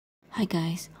Hi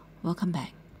guys, welcome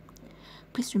back.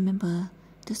 Please remember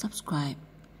to subscribe,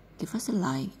 give us a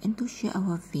like and to share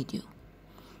our video.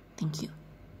 Thank you.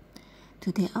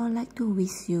 Today I would like to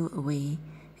whisk you away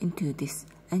into this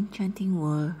enchanting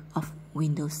world of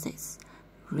window seats,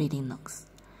 reading nooks,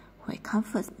 where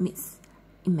comfort meets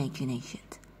imagination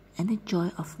and the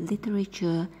joy of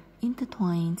literature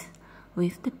intertwined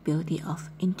with the beauty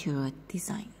of interior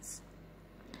designs.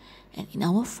 And in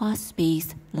our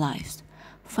fast-paced lives,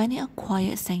 finding a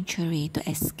quiet sanctuary to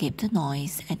escape the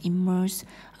noise and immerse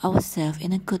ourselves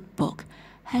in a good book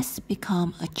has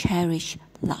become a cherished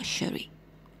luxury.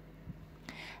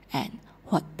 And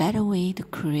what better way to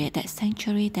create that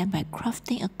sanctuary than by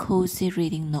crafting a cozy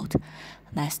reading nook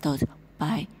nestled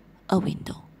by a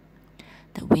window?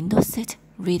 The window seat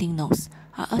reading nooks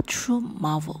are a true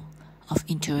marvel of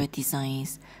interior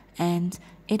designs, and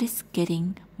it is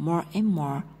getting more and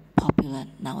more popular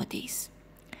nowadays.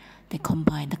 They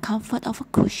combine the comfort of a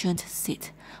cushioned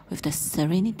seat with the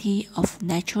serenity of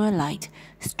natural light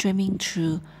streaming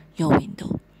through your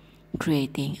window,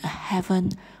 creating a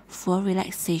heaven for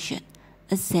relaxation,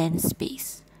 a zen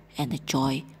space, and the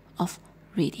joy of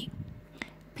reading.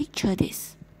 Picture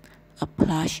this: a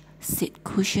plush seat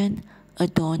cushion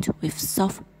adorned with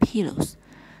soft pillows,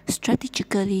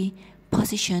 strategically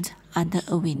positioned under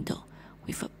a window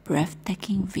with a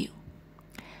breathtaking view.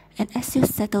 And as you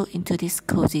settle into this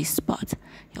cozy spot,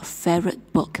 your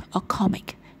favorite book or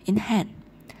comic in hand,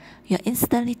 you're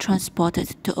instantly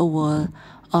transported to a world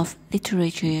of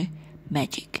literary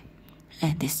magic.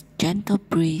 And this gentle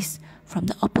breeze from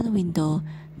the open window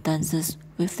dances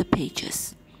with the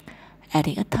pages,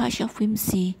 adding a touch of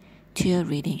whimsy to your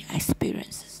reading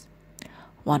experiences.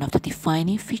 One of the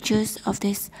defining features of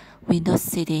this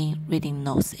window-sitting reading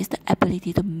nooks is the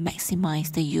ability to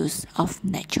maximize the use of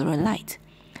natural light.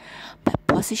 By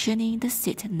positioning the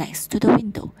seat next to the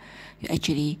window, you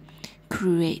actually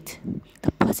create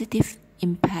the positive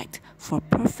impact for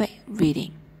perfect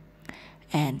reading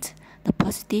and the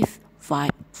positive vibe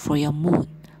for your mood,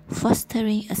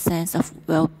 fostering a sense of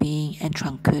well-being and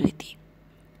tranquility.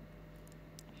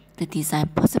 The design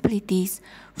possibilities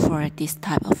for this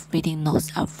type of reading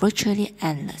nooks are virtually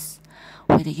endless,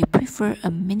 whether you prefer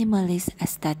a minimalist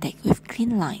aesthetic with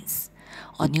clean lines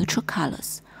or neutral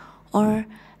colors, or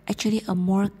actually a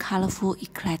more colorful,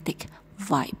 eclectic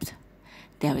vibe.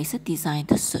 There is a design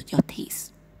to suit your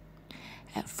taste.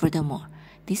 And furthermore,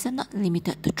 these are not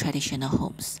limited to traditional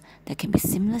homes. They can be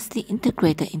seamlessly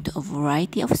integrated into a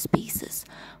variety of spaces,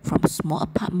 from small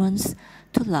apartments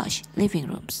to large living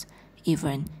rooms,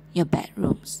 even your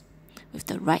bedrooms. With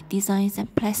the right designs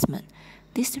and placement,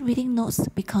 these reading nooks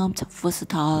become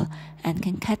versatile and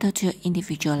can cater to your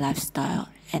individual lifestyle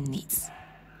and needs.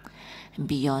 And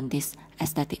beyond this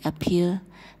aesthetic appeal,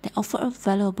 they offer a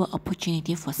valuable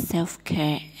opportunity for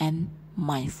self-care and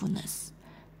mindfulness.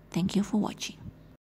 Thank you for watching.